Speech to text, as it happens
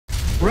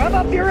Rev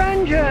up your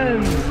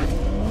engine!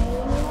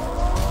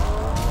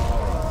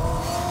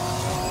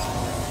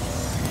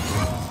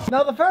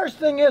 Now the first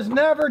thing is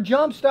never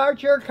jump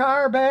start your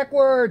car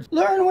backwards.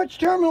 Learn which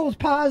terminal is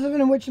positive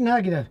and which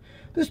negative.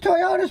 This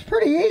Toyota is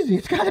pretty easy.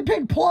 It's got a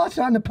big plus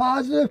on the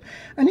positive,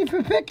 and if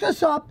you pick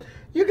this up,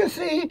 you can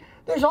see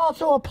there's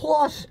also a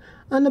plus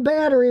on the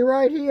battery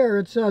right here.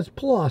 It says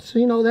plus, so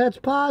you know that's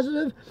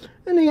positive,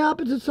 and the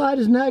opposite side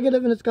is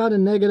negative, and it's got a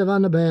negative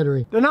on the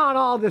battery. They're not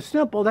all this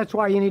simple. That's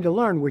why you need to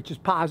learn which is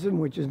positive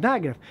and which is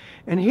negative.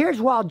 And here's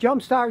why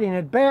jump starting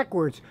it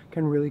backwards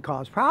can really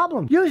cause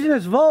problems. Using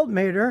this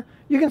voltmeter,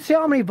 you can see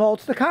how many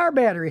volts the car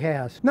battery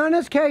has. Now in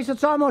this case,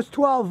 it's almost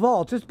 12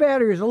 volts. This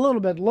battery is a little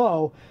bit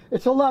low.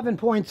 It's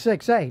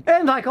 11.68.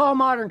 And like all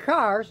modern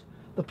cars,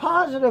 the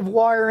positive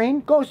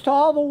wiring goes to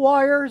all the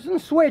wires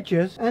and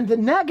switches, and the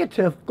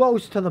negative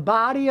goes to the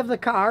body of the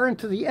car and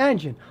to the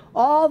engine.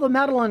 All the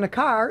metal in the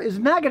car is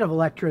negative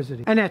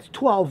electricity, and that's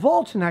 12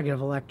 volts negative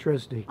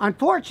electricity.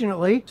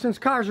 Unfortunately, since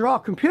cars are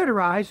all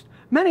computerized,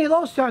 many of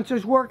those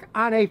sensors work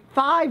on a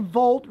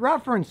 5-volt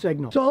reference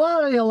signal. So a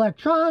lot of the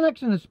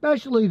electronics, and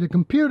especially the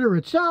computer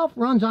itself,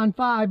 runs on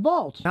 5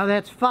 volts. Now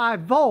that's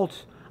 5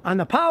 volts on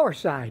the power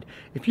side.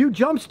 If you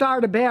jump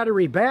start a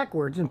battery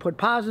backwards and put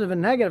positive and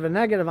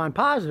negative on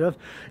positive,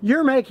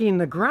 you're making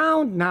the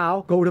ground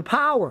now go to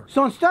power.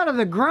 So instead of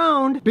the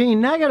ground being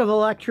negative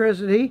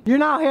electricity, you're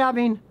now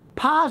having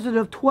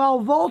positive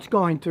 12 volts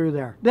going through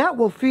there. That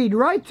will feed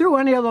right through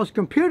any of those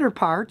computer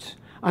parts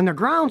on the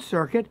ground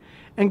circuit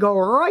and go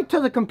right to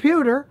the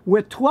computer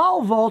with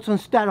 12 volts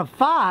instead of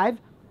 5,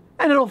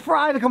 and it'll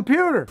fry the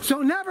computer. So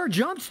never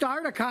jump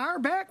start a car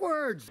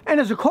backwards. And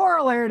as a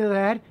corollary to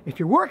that, if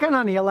you're working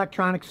on the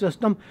electronic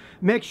system,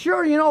 make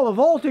sure you know the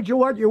voltage of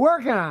what you're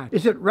working on.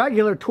 Is it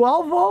regular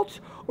 12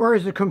 volts? Or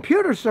is it a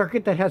computer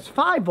circuit that has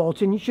 5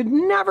 volts, and you should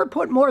never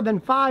put more than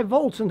 5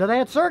 volts into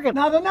that circuit.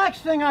 Now the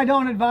next thing I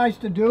don't advise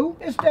to do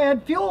is to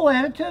add fuel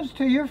additives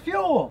to your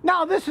fuel.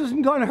 Now this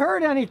isn't going to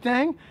hurt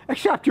anything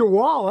except your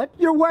wallet.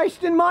 You're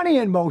wasting money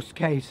in most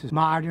cases.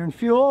 Modern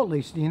fuel, at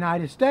least in the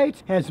United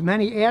States, has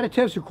many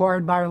additives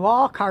required by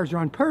law. Cars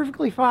run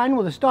perfectly fine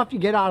with the stuff you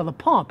get out of the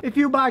pump. If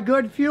you buy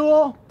good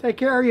fuel, take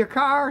care of your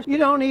car, you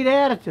don't need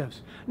additives.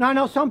 Now I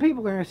know some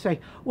people are going to say,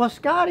 well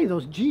Scotty,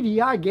 those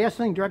GDI,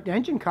 gasoline direct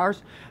engine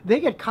cars,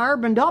 they get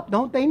carboned up.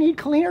 Don't they need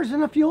cleaners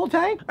in the fuel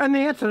tank? And the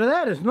answer to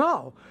that is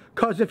no.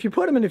 Because if you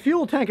put them in the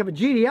fuel tank of a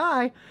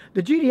GDI,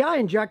 the GDI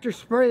injectors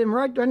spray them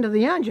right into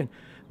the engine.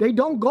 They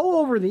don't go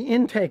over the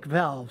intake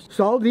valves.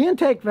 So the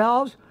intake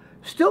valves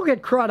still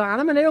get crud on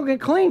them, and they don't get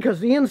clean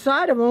because the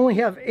inside of them only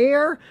have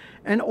air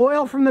and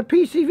oil from the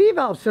PCV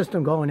valve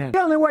system going in.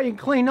 The only way you can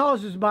clean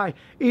those is by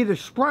either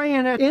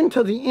spraying it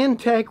into the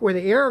intake where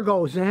the air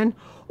goes in,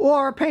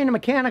 or paying a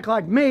mechanic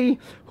like me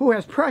who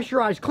has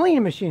pressurized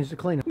cleaning machines to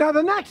clean them. Now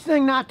the next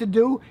thing not to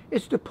do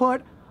is to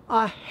put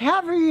a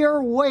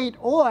heavier weight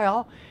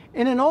oil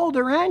in an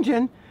older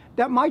engine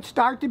that might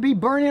start to be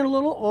burning a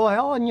little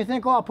oil, and you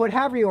think, oh, I'll put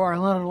heavy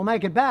oil in it, it'll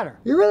make it better.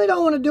 You really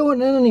don't want to do it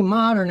in any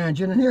modern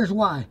engine, and here's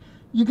why.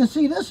 You can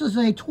see this is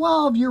a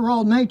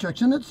 12-year-old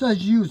matrix, and it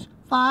says use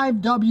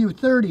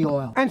 5W30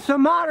 oil. And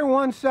some modern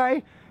ones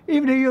say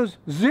even to use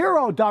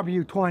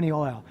 0W20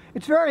 oil.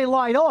 It's very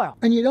light oil.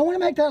 And you don't want to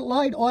make that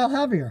light oil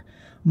heavier.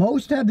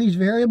 Most have these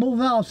variable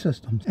valve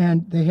systems,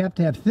 and they have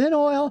to have thin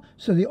oil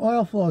so the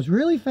oil flows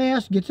really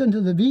fast, gets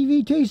into the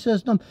VVT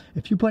system.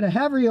 If you put a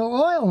heavier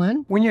oil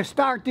in, when you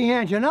start the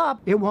engine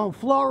up, it won't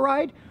flow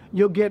right.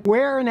 You'll get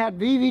wear in that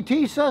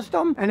VVT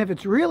system, and if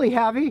it's really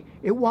heavy,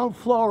 it won't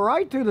flow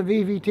right through the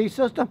VVT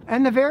system,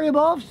 and the variable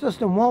valve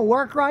system won't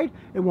work right,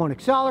 it won't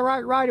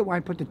accelerate right, it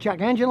won't put the check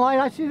engine light.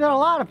 I see that a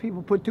lot of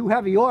people put too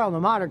heavy oil in a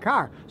modern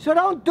car. So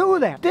don't do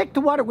that. Stick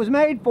to what it was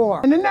made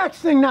for. And the next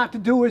thing not to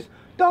do is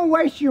don't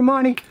waste your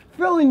money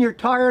filling your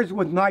tires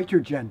with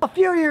nitrogen. A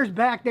few years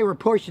back they were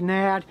pushing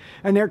that,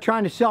 and they're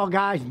trying to sell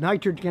guys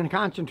nitrogen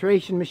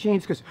concentration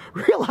machines, because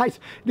realize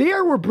the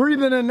air we're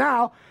breathing in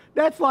now,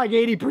 that's like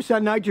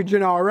 80%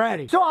 nitrogen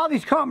already. So all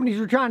these companies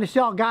were trying to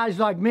sell guys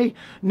like me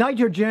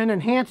nitrogen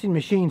enhancing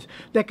machines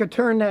that could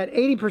turn that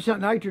 80%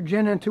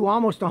 nitrogen into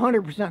almost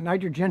 100%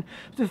 nitrogen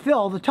to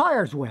fill the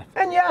tires with.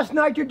 And yes,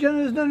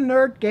 nitrogen is an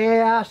inert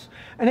gas,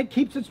 and it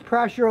keeps its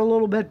pressure a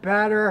little bit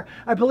better.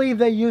 I believe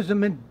they use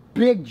them in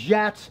big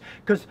jets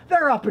because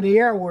they're up in the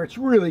air where it's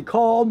really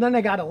cold, and then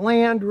they got to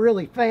land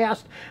really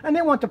fast, and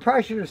they want the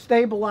pressure to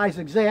stabilize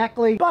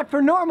exactly. But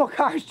for normal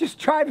cars just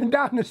driving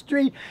down the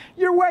street,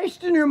 you're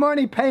wasting your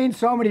money paying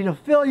somebody to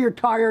fill your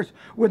tires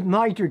with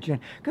nitrogen,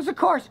 because of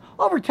course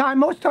over time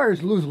most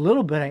tires lose a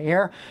little bit of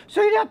air,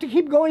 so you'd have to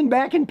keep going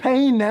back and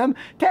paying them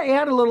to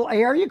add a little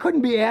air. You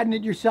couldn't be adding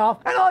it yourself,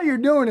 and all you're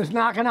doing is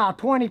knocking out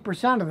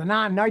 20% of the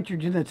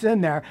non-nitrogen that's in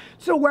there.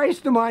 So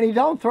waste the money.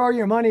 Don't throw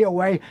your money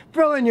away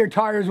filling your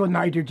tires with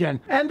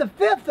nitrogen. And the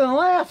fifth and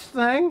last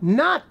thing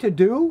not to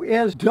do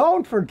is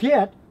don't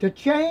forget to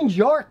change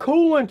your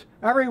coolant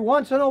every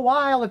once in a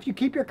while if you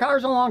keep your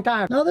cars a long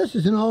time. Now this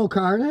is an old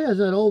car and it has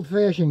that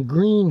old-fashioned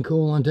green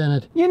coolant in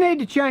it. You need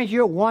to change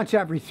it once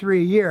every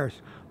 3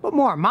 years. But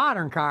more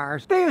modern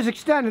cars, they use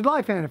extended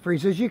life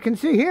antifreeze. As you can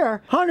see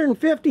here,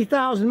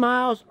 150,000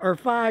 miles or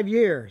 5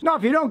 years. Now,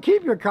 if you don't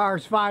keep your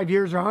cars 5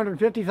 years or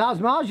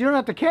 150,000 miles, you don't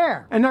have to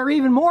care. And there are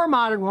even more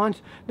modern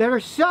ones that are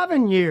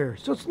 7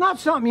 years. So it's not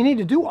something you need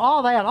to do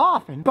all that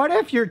often. But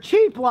if you're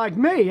cheap like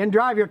me and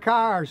drive your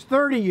cars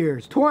 30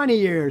 years, 20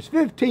 years,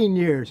 15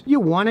 years,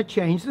 you want to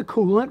change the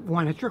coolant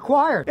when it's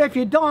required. If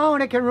you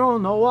don't, it can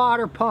ruin the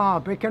water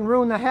pump. It can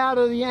ruin the head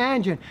of the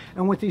engine.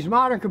 And with these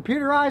modern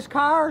computerized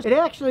cars, it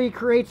actually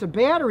creates a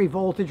battery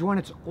voltage when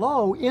it's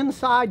low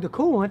inside the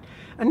coolant,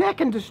 and that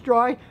can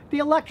destroy the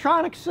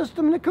electronic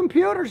system and the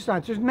computer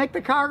sensors and make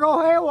the car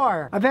go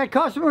haywire. I've had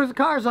customers with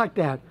cars like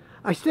that.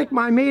 I stick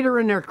my meter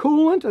in their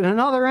coolant and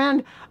another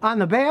end on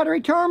the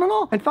battery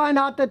terminal and find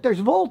out that there's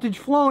voltage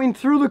flowing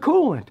through the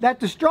coolant. That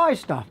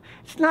destroys stuff.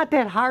 It's not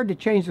that hard to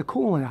change the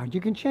coolant out.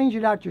 You can change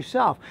it out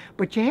yourself,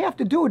 but you have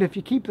to do it if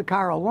you keep the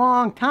car a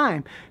long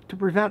time to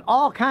prevent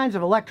all kinds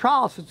of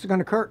electrolysis that's going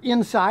to occur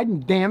inside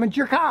and damage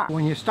your car.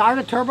 When you start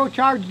a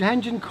turbocharged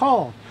engine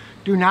cold,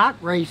 do not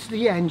race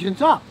the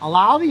engines up.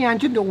 Allow the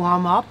engine to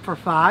warm up for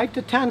 5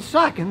 to 10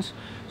 seconds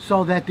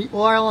so that the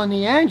oil in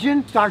the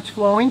engine starts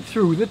flowing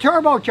through the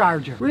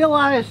turbocharger.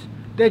 Realize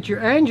that your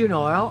engine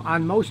oil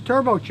on most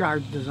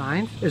turbocharged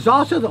designs is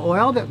also the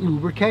oil that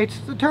lubricates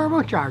the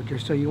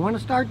turbocharger. So you want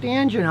to start the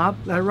engine up,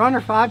 let it run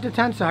for 5 to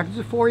 10 seconds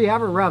before you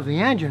ever rev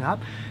the engine up,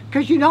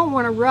 because you don't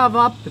want to rev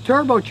up the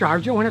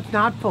turbocharger when it's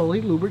not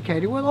fully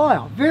lubricated with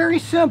oil. Very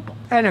simple.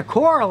 And a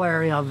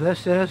corollary of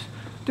this is,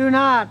 do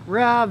not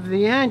rev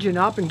the engine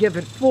up and give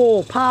it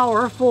full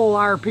power, full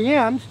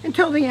RPMs,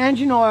 until the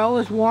engine oil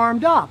is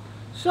warmed up.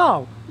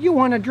 So you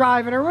want to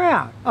drive it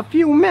around a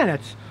few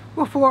minutes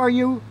before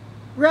you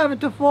rev it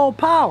to full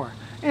power.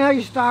 You know,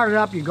 you start it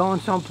up, you're going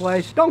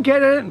someplace, don't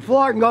get it and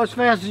floor it and go as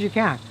fast as you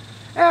can.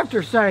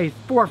 After, say,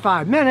 4 or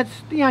 5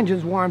 minutes, the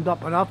engine's warmed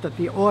up enough that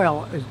the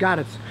oil has got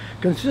its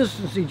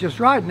consistency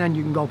just right, and then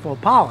you can go full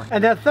power.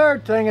 And the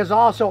third thing is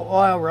also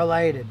oil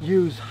related.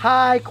 Use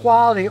high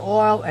quality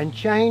oil and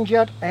change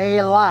it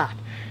a lot.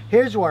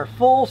 Here's where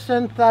full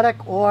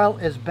synthetic oil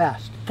is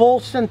best. Full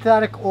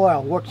synthetic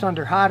oil works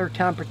under hotter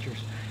temperatures.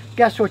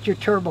 Guess what your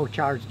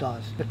turbocharger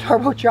does? The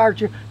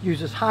turbocharger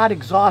uses hot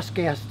exhaust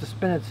gas to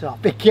spin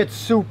itself. It gets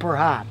super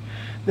hot.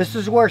 This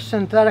is where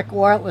synthetic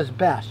oil is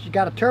best. You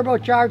got a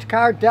turbocharged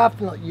car,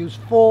 definitely use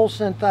full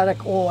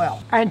synthetic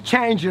oil. And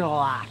change it a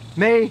lot.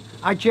 Me,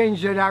 I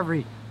changed it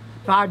every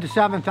 5,000 to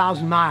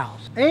 7,000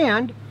 miles.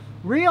 And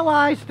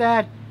realize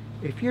that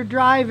if you're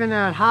driving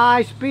at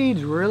high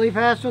speeds really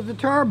fast with the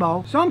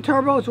turbo, some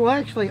turbos will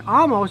actually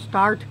almost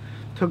start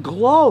to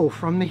glow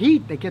from the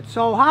heat. They get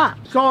so hot.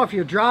 So if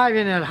you're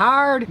driving it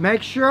hard,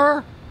 make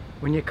sure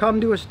when you come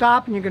to a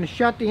stop and you're going to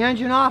shut the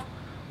engine off,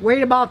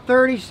 wait about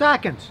 30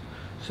 seconds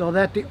so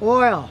that the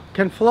oil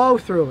can flow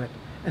through it.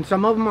 And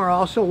some of them are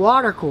also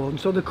water cooled, and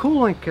so the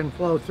coolant can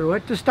flow through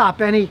it to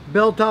stop any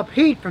built up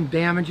heat from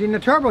damaging the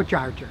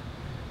turbocharger.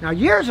 Now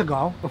years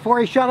ago,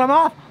 before you shut them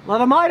off, let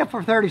them idle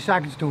for 30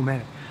 seconds to a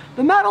minute.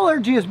 The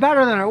metallurgy is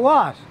better than it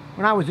was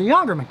when I was a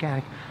younger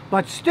mechanic,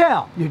 but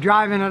still, you're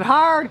driving it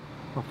hard.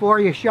 Before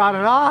you shut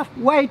it off,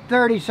 wait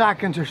 30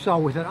 seconds or so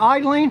with it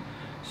idling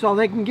so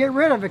they can get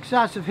rid of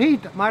excessive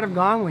heat that might have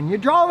gone when you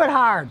drove it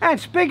hard. And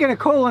speaking of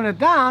cooling it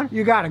down,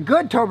 you got a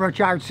good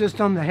turbocharged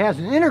system that has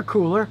an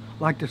intercooler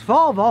like this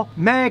Volvo.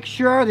 Make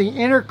sure the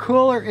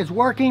intercooler is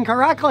working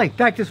correctly.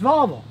 Like this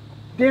Volvo,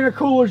 the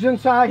intercooler's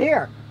inside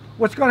here.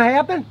 What's going to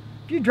happen?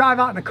 If you drive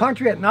out in the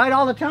country at night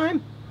all the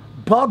time,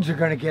 bugs are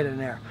going to get in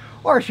there.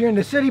 Or if you're in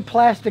the city,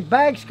 plastic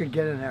bags could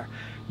get in there.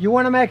 You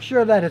want to make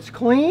sure that it's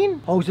clean,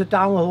 hose it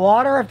down with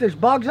water if there's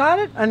bugs on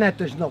it, and that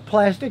there's no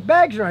plastic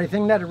bags or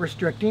anything that are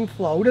restricting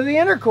flow to the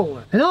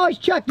intercooler. And always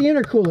check the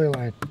intercooler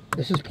line.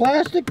 This is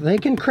plastic, they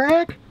can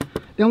crack.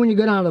 Then when you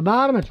go down to the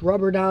bottom, it's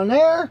rubber down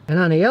there. And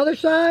on the other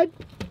side,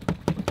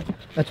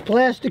 that's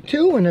plastic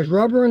too, and there's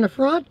rubber in the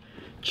front.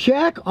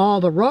 Check all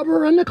the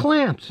rubber and the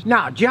clamps.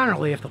 Now,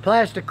 generally, if the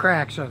plastic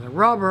cracks or the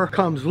rubber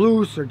comes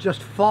loose or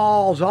just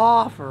falls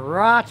off or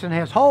rots and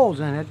has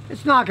holes in it,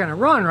 it's not going to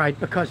run right,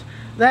 because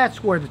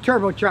that's where the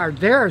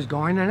turbocharged air is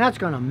going, and that's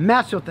going to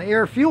mess with the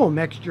air-fuel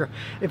mixture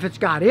if it's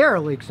got air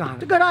leaks on it.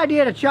 It's a good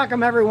idea to check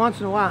them every once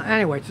in a while.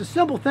 Anyway, it's a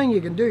simple thing you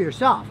can do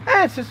yourself.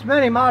 And since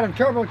many modern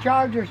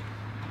turbochargers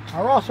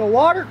are also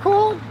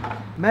water-cooled,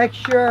 make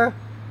sure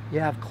you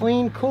have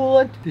clean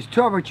coolant. These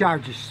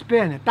turbochargers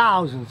spin at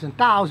thousands and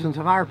thousands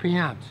of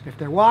RPMs. If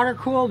they're water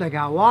cooled, they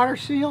got water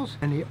seals,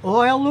 and the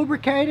oil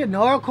lubricated and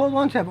oil cooled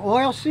ones have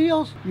oil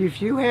seals. If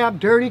you have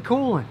dirty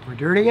coolant or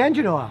dirty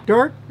engine oil,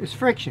 dirt is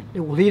friction. It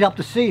will eat up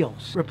the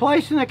seals.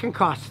 Replacing it can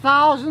cost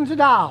thousands of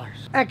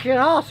dollars. It can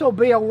also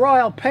be a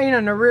royal pain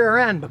in the rear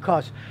end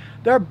because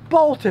they're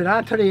bolted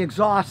onto the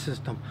exhaust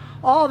system.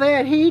 All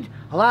that heat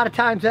A lot of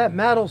times that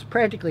metal's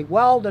practically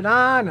welded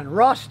on and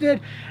rusted,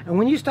 and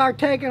when you start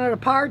taking it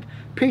apart,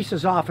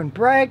 pieces often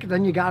break.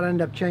 Then you got to end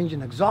up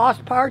changing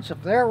exhaust parts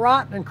if they're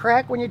rotten and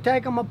crack when you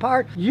take them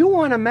apart. You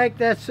want to make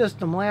that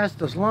system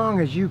last as long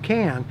as you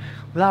can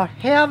without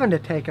having to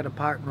take it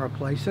apart and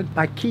replace it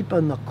by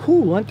keeping the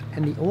coolant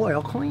and the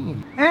oil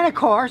clean. And of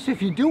course,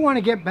 if you do want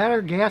to get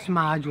better gas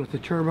mileage with a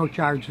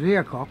turbocharged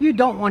vehicle, you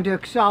don't want to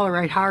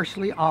accelerate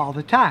harshly all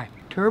the time.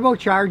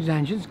 Turbocharged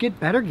engines get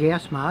better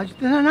gas mileage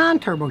than a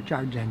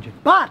non-turbocharged engine.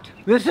 But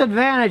this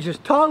advantage is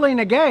totally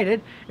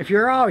negated if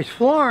you're always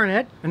flooring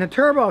it and the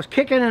turbo is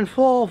kicking in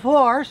full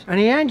force and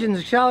the engine's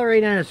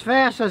accelerating as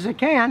fast as it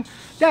can,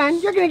 then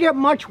you're going to get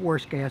much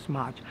worse gas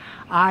mileage.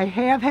 I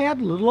have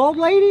had little old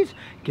ladies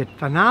get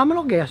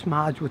phenomenal gas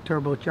mileage with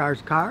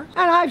turbocharged cars,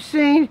 and I've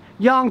seen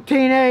young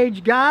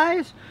teenage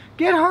guys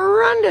get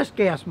horrendous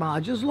gas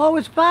mileage, as low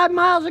as 5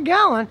 miles a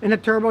gallon in a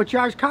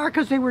turbocharged car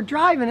because they were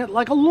driving it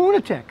like a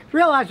lunatic.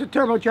 Realize with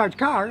turbocharged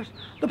cars,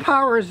 the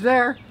power is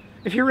there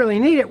if you really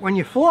need it when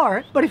you floor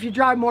it, but if you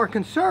drive more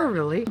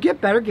conservatively, you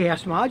get better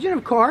gas mileage, and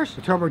of course,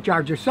 the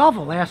turbocharger itself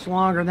will last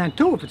longer than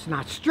too if it's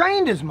not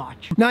strained as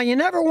much. Now, you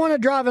never want to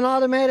drive an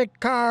automatic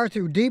car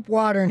through deep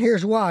water, and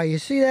here's why. You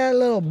see that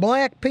little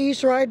black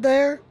piece right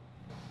there?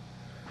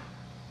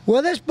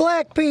 Well, this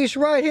black piece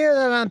right here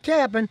that I'm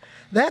tapping,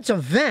 that's a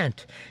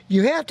vent.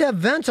 You have to have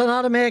vents on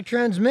automatic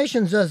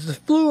transmissions as the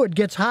fluid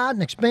gets hot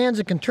and expands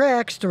and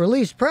contracts to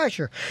release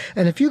pressure.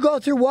 And if you go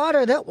through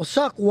water, that will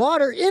suck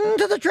water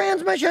into the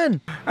transmission.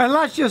 And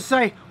let's just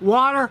say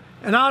water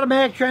and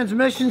automatic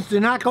transmissions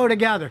do not go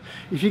together.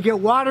 If you get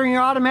water in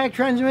your automatic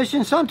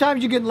transmission,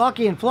 sometimes you get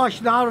lucky and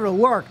flush it out, it'll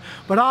work.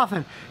 But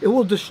often, it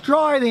will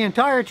destroy the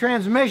entire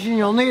transmission.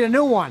 You'll need a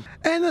new one.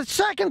 And the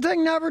second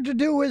thing never to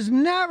do is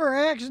never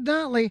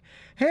accidentally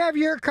have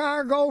your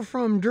car go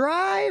from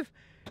drive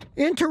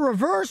into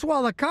reverse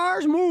while the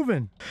car's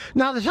moving.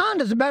 Now, this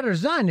Honda's a better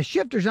design. The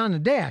shifter's on the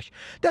dash.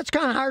 That's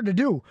kind of hard to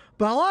do.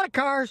 But a lot of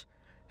cars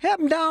have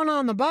them down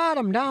on the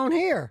bottom down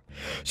here.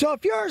 So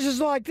if yours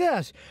is like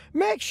this,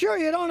 make sure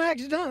you don't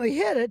accidentally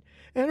hit it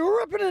and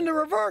rip it into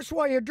reverse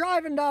while you're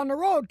driving down the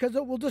road, because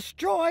it will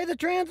destroy the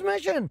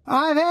transmission.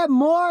 I've had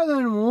more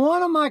than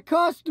one of my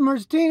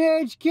customers,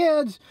 teenage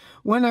kids,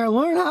 when they're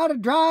learning how to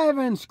drive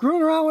and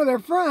screwing around with their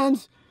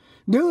friends,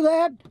 do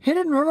that, hit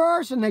it in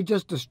reverse, and they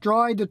just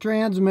destroyed the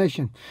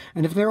transmission.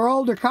 And if they were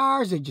older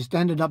cars, they just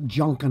ended up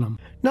junking them.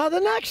 Now, the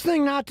next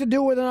thing not to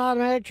do with an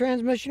automatic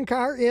transmission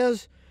car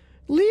is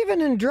leave it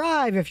in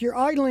drive if you're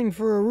idling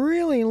for a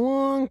really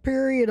long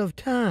period of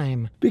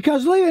time.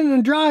 Because leaving it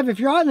in drive if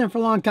you're idling for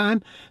a long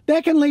time,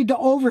 that can lead to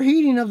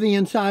overheating of the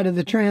inside of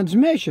the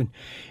transmission.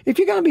 If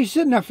you're going to be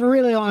sitting there for a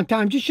really long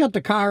time, just shut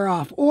the car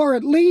off, or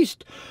at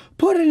least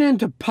put it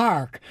into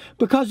park,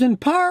 because in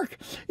park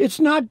it's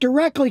not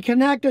directly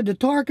connected. The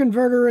torque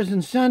converter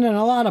isn't sending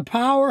a lot of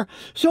power,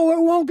 so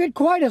it won't get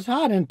quite as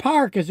hot in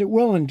park as it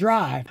will in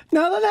drive.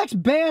 Now, the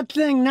next bad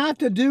thing not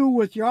to do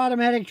with your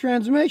automatic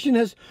transmission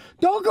is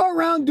don't go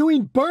around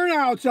doing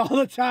burnouts all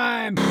the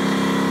time.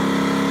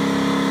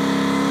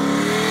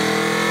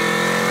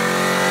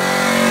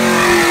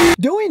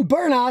 Doing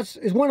burnouts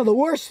is one of the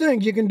worst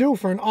things you can do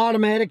for an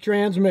automatic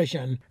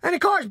transmission. And of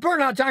course,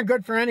 burnouts aren't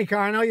good for any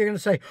car. I know you're going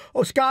to say,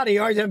 oh, Scotty,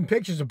 you're always having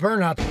pictures of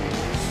burnouts.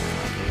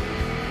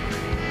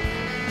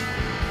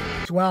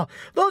 Well,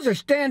 those are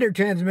standard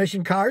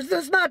transmission cars.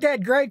 That's not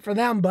that great for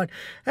them, but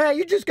hey,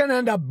 you're just going to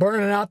end up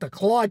burning out the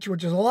clutch,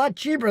 which is a lot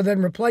cheaper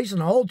than replacing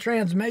the whole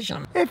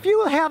transmission. If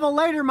you have a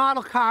later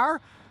model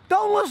car,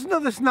 don't listen to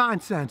this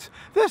nonsense.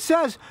 This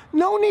says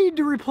no need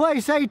to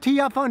replace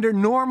ATF under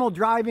normal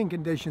driving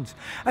conditions.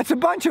 That's a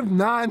bunch of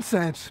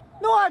nonsense.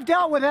 No, I've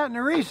dealt with that in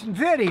a recent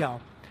video.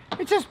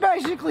 It just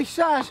basically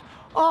says,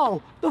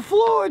 oh, the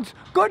fluid's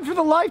good for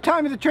the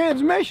lifetime of the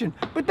transmission,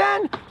 but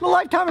then the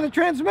lifetime of the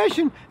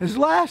transmission is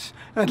less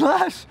and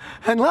less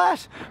and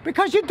less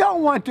because you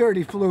don't want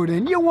dirty fluid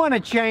in. You want to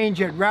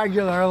change it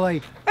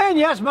regularly. And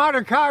yes,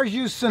 modern cars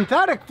use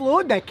synthetic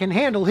fluid that can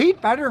handle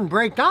heat better and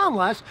break down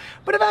less,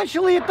 but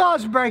eventually it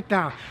does break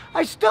down.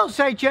 I still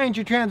say change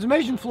your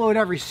transmission fluid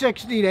every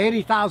 60 to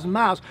 80,000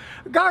 miles,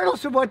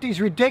 regardless of what these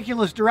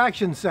ridiculous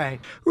directions say.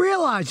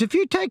 Realize, if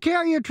you take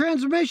care of your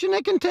transmission,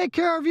 it can take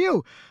care of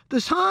you.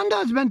 This Honda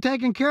has been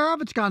taken care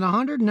of. It's got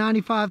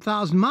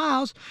 195,000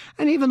 miles,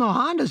 and even though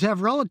Hondas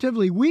have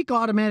relatively weak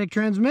automatic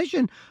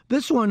transmission,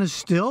 this one is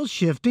still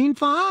shifting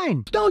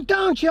fine. Don't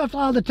downshift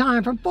all the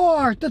time from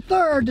fourth to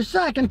third to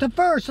second to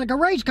first like a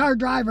race car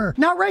driver.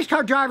 Now, race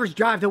car drivers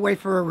drive the way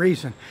for a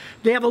reason.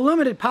 They have a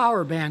limited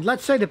power band.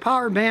 Let's say the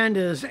power band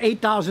is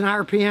 8,000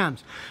 RPMs.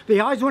 They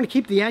always want to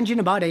keep the engine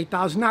about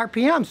 8,000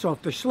 RPM, so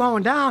if they're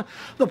slowing down,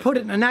 they'll put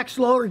it in the next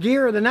lower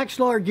gear or the next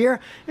lower gear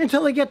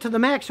until they get to the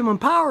maximum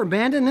power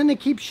band, and then they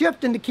keep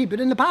shifting to keep it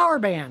in the power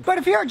band. But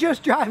if you're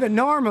just driving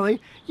normally,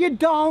 you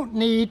don't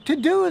need to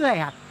do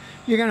that.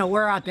 You're going to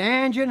wear out the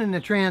engine and the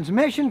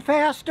transmission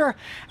faster,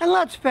 and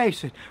let's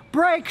face it,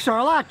 brakes are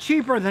a lot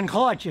cheaper than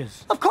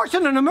clutches. Of course,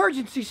 in an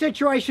emergency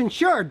situation,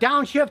 sure,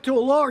 downshift to a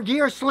lower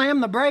gear, slam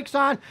the brakes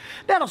on,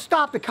 that'll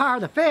stop the car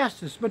the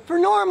fastest. But for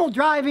normal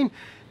driving,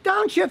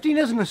 Downshifting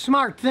isn't a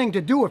smart thing to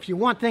do if you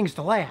want things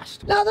to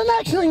last. Now the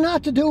next thing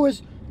not to do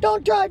is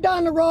don't drive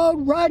down the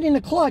road riding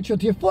the clutch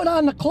with your foot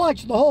on the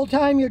clutch the whole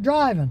time you're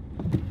driving.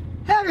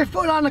 Have your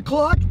foot on the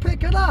clutch,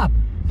 pick it up,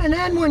 and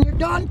then when you're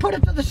done, put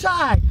it to the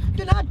side.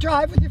 Do not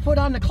drive with your foot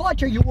on the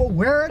clutch or you will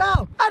wear it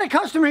out. I had a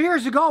customer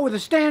years ago with a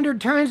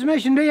standard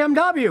transmission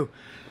BMW.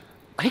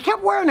 He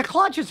kept wearing the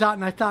clutches out,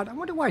 and I thought, I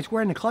wonder why he's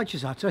wearing the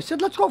clutches out. So I said,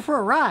 let's go for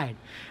a ride.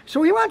 So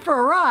we went for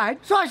a ride.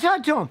 So I said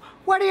to him,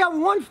 why do you have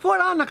one foot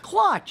on the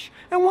clutch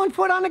and one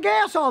foot on the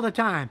gas all the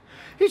time?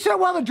 He said,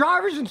 well, the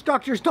driver's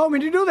instructors told me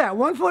to do that.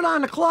 One foot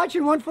on the clutch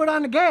and one foot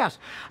on the gas.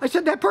 I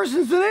said, that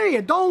person's an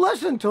idiot. Don't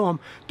listen to him.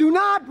 Do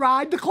not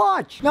ride the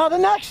clutch. Now, the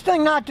next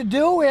thing not to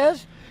do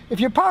is, if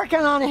you're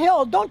parking on a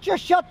hill, don't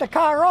just shut the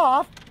car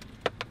off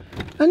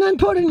and then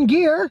put it in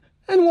gear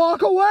and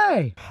walk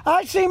away.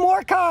 I see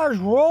more cars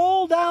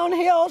roll down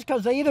hills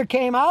because they either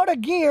came out of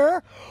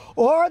gear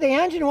or the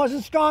engine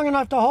wasn't strong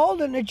enough to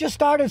hold it and it just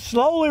started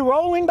slowly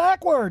rolling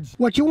backwards.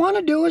 What you want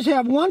to do is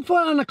have one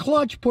foot on the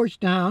clutch pushed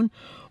down,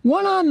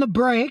 one on the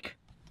brake,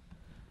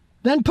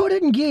 then put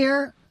it in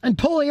gear and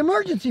pull the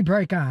emergency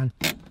brake on.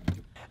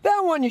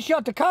 Then when you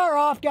shut the car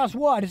off, guess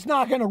what? It's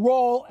not going to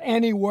roll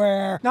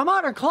anywhere. Now,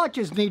 modern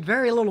clutches need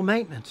very little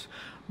maintenance,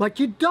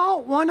 but you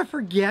don't want to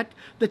forget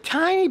the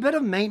tiny bit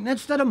of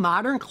maintenance that a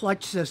modern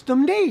clutch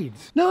system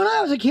needs. Now, when I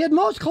was a kid,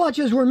 most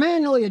clutches were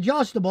manually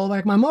adjustable,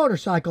 like my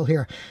motorcycle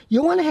here.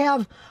 You want to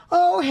have,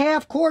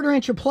 half quarter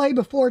inch of play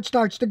before it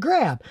starts to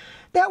grab.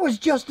 That was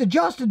just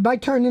adjusted by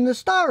turning the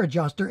star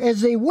adjuster. As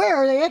they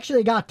wear, they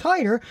actually got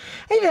tighter,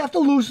 and you'd have to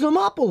loosen them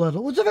up a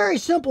little. It's a very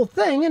simple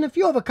thing, and if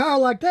you have a car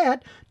like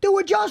that, do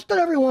adjust it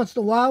every once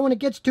in a while when it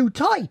gets too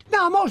tight.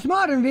 Now, most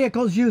modern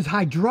vehicles use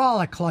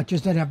hydraulic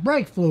clutches that have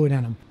brake fluid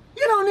in them.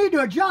 You don't need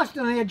to adjust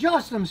them, they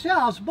adjust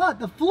themselves, but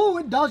the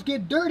fluid does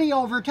get dirty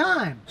over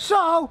time.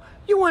 So,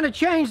 you want to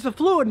change the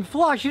fluid and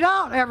flush it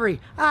out every,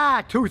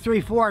 2,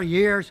 3, 4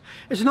 years.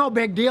 It's no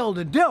big deal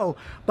to do,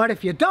 but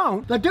if you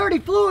don't, the dirty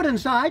fluid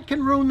inside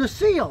can ruin the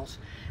seals.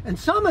 And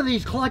some of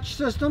these clutch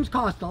systems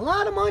cost a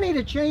lot of money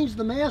to change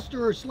the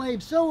master or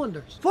slave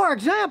cylinders. For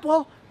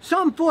example,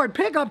 some Ford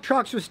pickup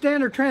trucks with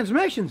standard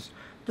transmissions,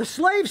 the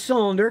slave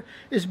cylinder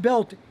is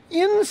built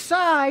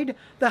inside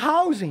the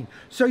housing,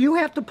 so you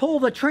have to pull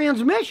the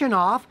transmission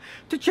off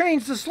to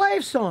change the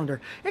slave cylinder.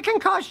 It can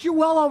cost you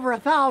well over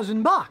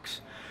 $1,000.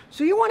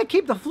 So you want to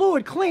keep the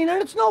fluid clean,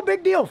 and it's no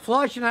big deal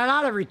flushing it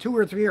out every 2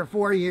 or 3 or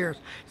 4 years.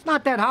 It's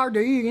not that hard to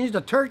do. You can use a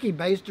turkey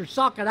baster,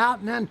 suck it out,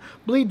 and then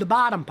bleed the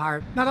bottom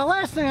part. Now, the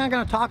last thing I'm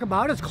going to talk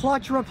about is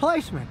clutch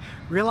replacement.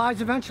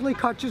 Realize eventually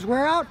clutches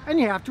wear out, and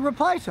you have to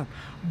replace them.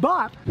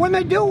 But when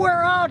they do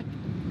wear out,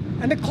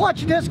 and the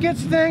clutch disc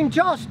gets thin,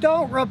 just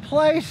don't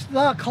replace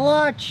the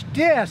clutch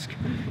disc.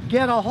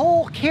 Get a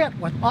whole kit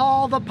with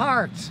all the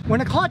parts.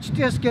 When a clutch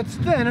disc gets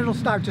thin, it'll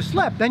start to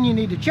slip. Then you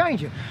need to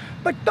change it.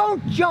 But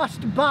don't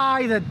just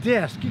buy the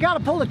disc. You got to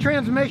pull the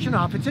transmission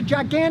off. It's a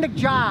gigantic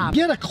job.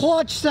 Get a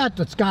clutch set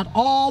that's got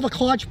all the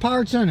clutch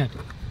parts in it.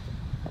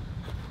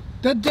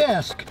 The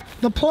disc,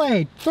 the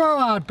plate,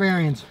 throwout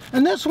bearings.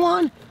 And this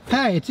one,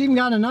 hey, it's even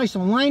got a nice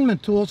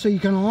alignment tool so you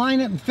can align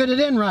it and fit it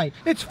in right.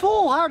 It's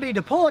foolhardy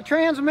to pull a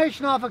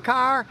transmission off a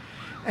car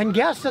and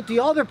guess that the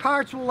other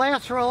parts will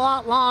last for a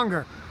lot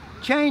longer.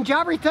 Change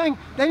everything,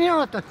 then you don't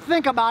have to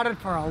think about it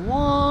for a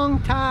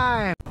long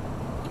time.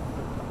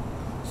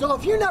 So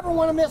if you never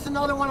want to miss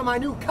another one of my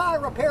new car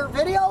repair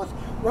videos,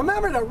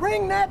 remember to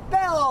ring that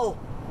bell.